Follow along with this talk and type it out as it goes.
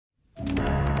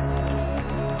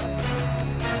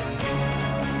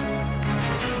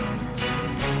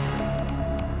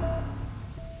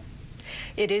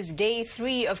It is day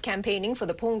 3 of campaigning for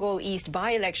the Punggol East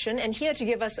by-election, and here to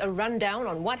give us a rundown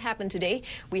on what happened today,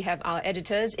 we have our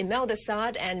editors Imelda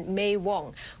Saad and May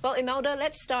Wong. Well, Imelda,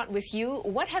 let's start with you.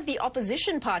 What have the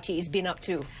opposition parties been up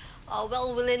to?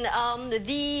 Well, Willin,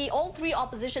 all three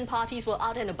opposition parties were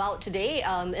out and about today.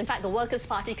 In fact, the Workers'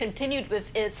 Party continued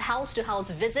with its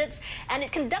house-to-house visits, and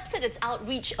it conducted its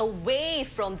outreach away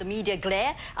from the media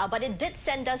glare. But it did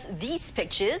send us these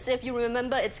pictures. If you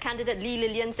remember, its candidate Lee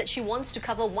Lilian said she wants to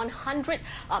cover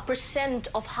 100%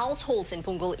 of households in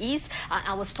Punggol East.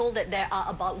 I was told that there are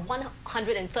about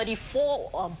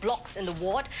 134 blocks in the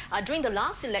ward. During the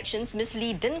last elections, Ms.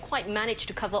 Lee didn't quite manage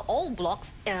to cover all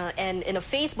blocks, and in a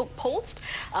Facebook post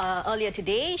earlier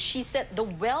today, she said the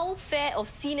welfare of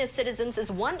senior citizens is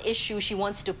one issue she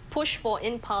wants to push for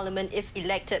in Parliament if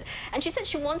elected. And she said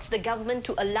she wants the government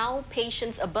to allow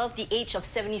patients above the age of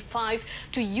 75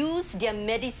 to use their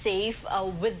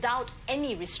MediSave without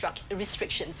any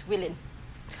restrictions. Willin.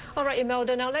 All right,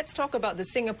 Imelda, now let's talk about the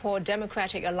Singapore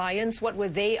Democratic Alliance. What were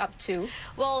they up to?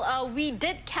 Well, we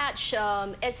did catch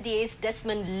SDA's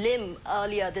Desmond Lim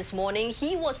earlier this morning.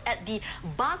 He was at the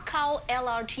Bakau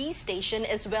LRT station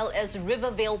as well as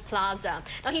Rivervale Plaza.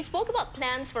 Now, he spoke about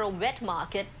plans for a wet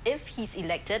market if he's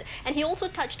elected, and he also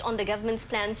touched on the government's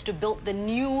plans to build the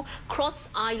new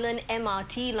cross-island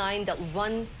MRT line that will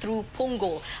run through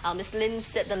Punggol. Mr. Lim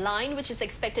said the line, which is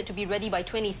expected to be ready by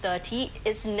 2030,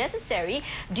 is necessary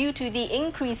due to the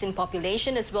increase in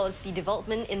population as well as the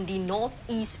development in the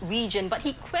northeast region. But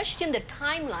he questioned the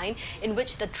timeline in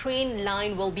which the train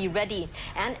line will be ready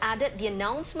and added the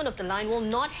announcement of the line will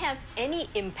not have any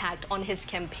impact on his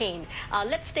campaign.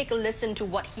 Let's take a listen to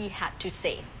what he had to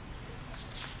say.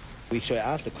 We should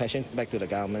ask the question back to the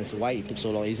government, why it took so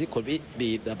long. Could it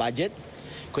be the budget?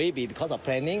 Could it be because of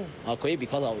planning, or could it be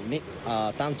because of need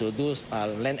time to do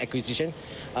land acquisition?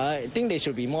 I think they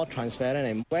should be more transparent.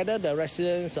 And whether the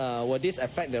residents, will this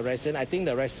affect the residents? I think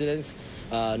the residents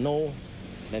know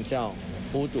themselves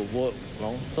who to vote.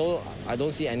 So I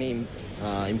don't see any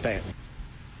impact.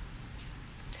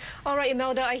 All right,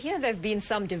 Imelda, I hear there have been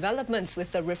some developments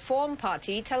with the Reform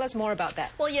Party. Tell us more about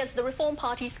that. Well, yes, the Reform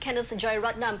Party's Kenneth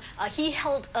Jayaratnam, he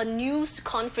held a news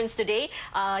conference today.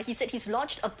 He said he's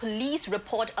lodged a police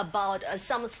report about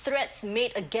some threats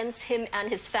made against him and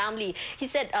his family. He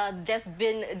said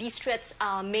these threats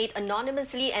are made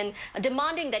anonymously and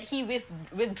demanding that he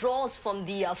withdraws from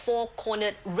the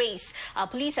four-cornered race.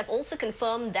 Police have also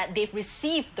confirmed that they've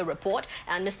received the report,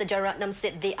 and Mr. Jayaratnam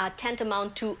said they are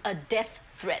tantamount to a death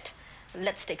threat.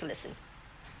 Let's take a listen.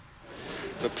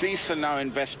 The police are now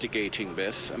investigating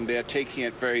this, and they are taking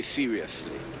it very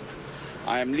seriously.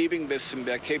 I am leaving this in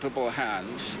their capable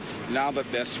hands now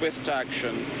that their swift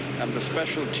action and the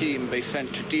special team they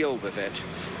sent to deal with it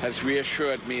has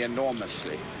reassured me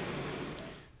enormously.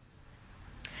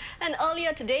 And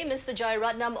earlier today, Mr.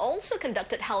 Jayaratnam also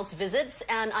conducted house visits,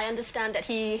 and I understand that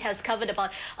he has covered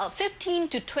about 15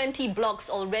 to 20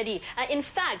 blocks already. In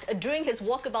fact, during his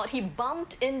walkabout, he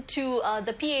bumped into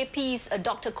the PAP's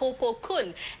Dr. Koh Poh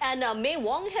Koon, and May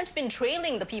Wong has been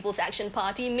trailing the People's Action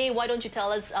Party. May, why don't you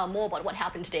tell us more about what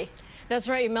happened today? That's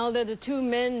right, Imelda. The two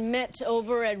men met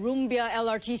over at Rumbia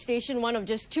LRT station, one of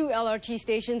just 2 LRT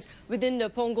stations within the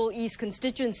Punggol East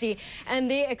constituency, and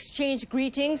they exchanged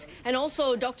greetings. And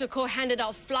also, Dr. Koh handed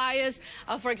out flyers.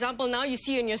 For example, now you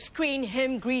see on your screen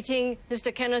him greeting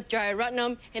Mr. Kenneth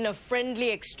Jayaratnam in a friendly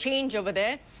exchange over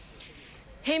there.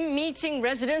 Him meeting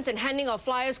residents and handing out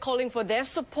flyers calling for their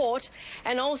support,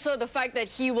 and also the fact that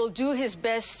he will do his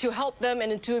best to help them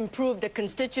and to improve the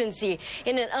constituency.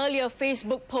 In an earlier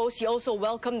Facebook post, he also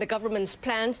welcomed the government's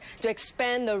plans to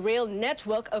expand the rail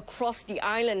network across the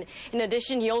island. In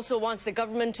addition, he also wants the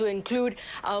government to include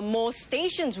more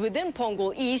stations within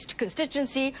Punggol East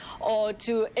constituency or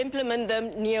to implement them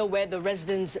near where the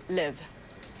residents live.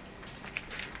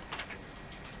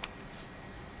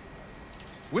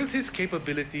 With his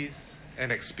capabilities and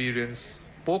experience,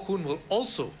 Poh Koon will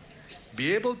also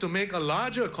be able to make a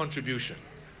larger contribution,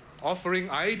 offering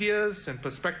ideas and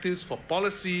perspectives for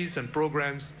policies and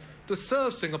programs to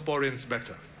serve Singaporeans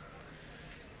better.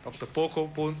 Dr. Koh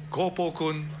Poh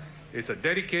Koon is a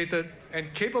dedicated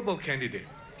and capable candidate.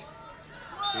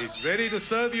 He is ready to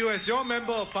serve you as your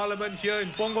Member of Parliament here in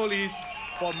Punggol East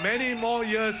for many more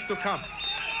years to come.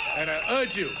 And I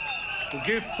urge you to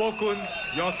give Poh Koon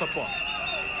your support.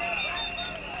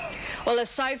 Well,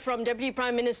 aside from Deputy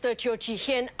Prime Minister Teo Chee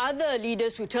Hean, other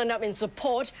leaders who turned up in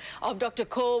support of Dr.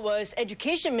 Koh was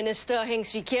Education Minister Heng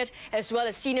Swee Keat, as well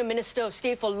as Senior Minister of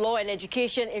State for Law and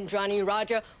Education Indrani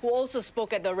Raja, who also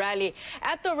spoke at the rally.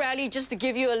 At the rally, just to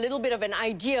give you a little bit of an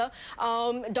idea,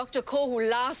 Dr. Koh,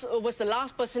 who was the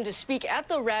last person to speak at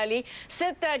the rally,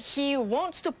 said that he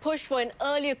wants to push for an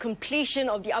earlier completion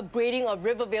of the upgrading of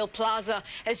Rivervale Plaza.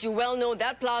 As you well know,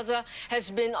 that plaza has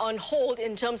been on hold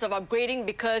in terms of upgrading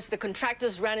because the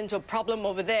contractors ran into a problem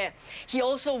over there. He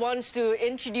also wants to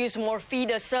introduce more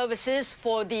feeder services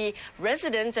for the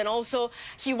residents, and also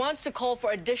he wants to call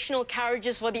for additional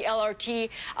carriages for the LRT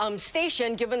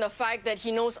station, given the fact that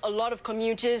he knows a lot of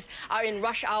commuters are in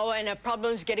rush hour and have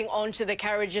problems getting onto the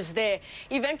carriages there.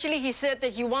 Eventually, he said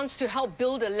that he wants to help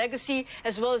build a legacy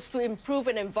as well as to improve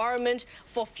an environment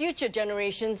for future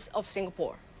generations of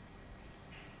Singapore.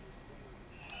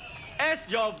 As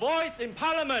your voice in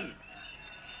Parliament,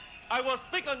 I will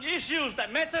speak on issues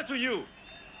that matter to you.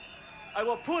 I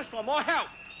will push for more help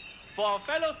for our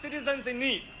fellow citizens in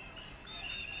need,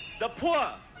 the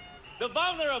poor, the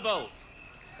vulnerable,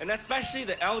 and especially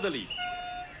the elderly,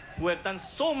 who have done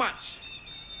so much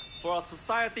for our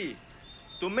society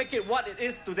to make it what it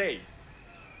is today.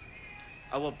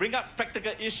 I will bring up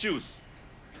practical issues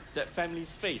that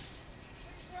families face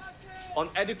on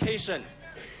education,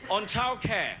 on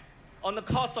childcare, on the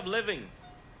cost of living.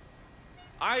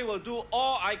 I will do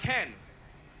all I can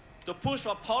to push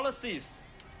for policies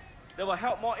that will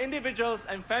help more individuals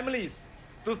and families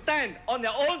to stand on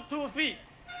their own 2 feet.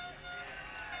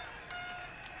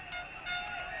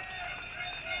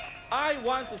 I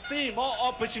want to see more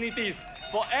opportunities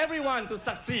for everyone to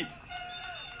succeed.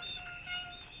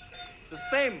 The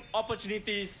same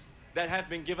opportunities that have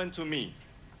been given to me.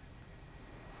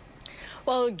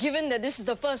 Well, given that this is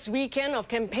the first weekend of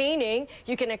campaigning,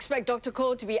 you can expect Dr.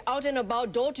 Koh to be out and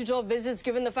about, door-to-door visits,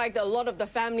 given the fact that a lot of the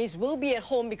families will be at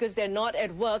home because they're not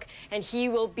at work, and he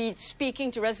will be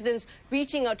speaking to residents,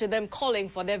 reaching out to them, calling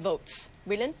for their votes.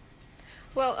 William?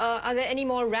 Well, are there any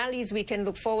more rallies we can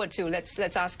look forward to? Let's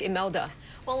ask Imelda.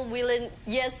 Well, Whelan,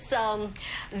 yes,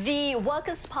 the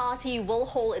Workers' Party will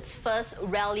hold its first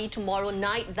rally tomorrow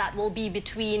night. That will be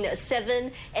between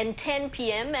 7 and 10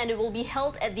 p.m. and it will be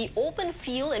held at the open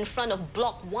field in front of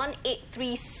Block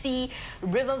 183C,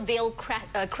 Rivervale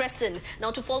Crescent.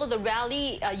 Now, to follow the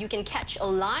rally, you can catch a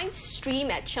live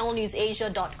stream at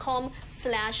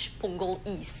channelnewsasia.com/Punggol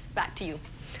East. Back to you.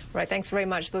 Right, thanks very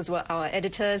much. Those were our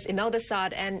editors, Imelda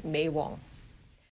Saad and May Wong.